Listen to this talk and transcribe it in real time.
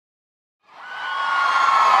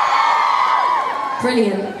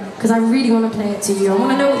brilliant, because I really want to play it to you. I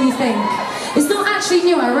want to know what you think. It's not actually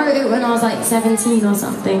new, I wrote it when I was like 17 or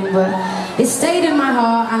something, but it stayed in my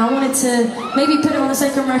heart and I wanted to maybe put it on the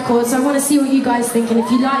second record, so I want to see what you guys think, and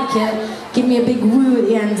if you like it, give me a big woo at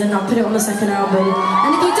the end and I'll put it on the second album.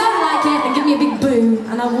 And if you don't like it, then give me a big boo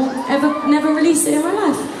and I won't never release it in my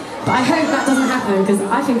life. But I hope that doesn't happen, because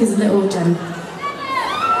I think it's a little gem.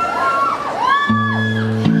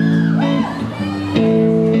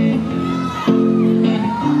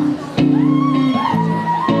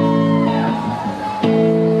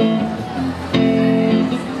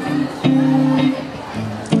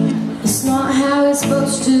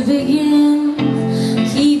 Supposed to begin,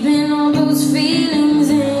 keeping all those feelings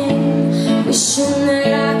in, wishing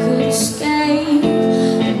that I could escape,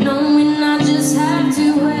 but knowing I just have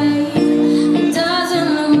to wait. It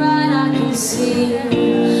doesn't look right, I can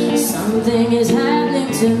see something is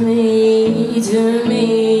happening to me,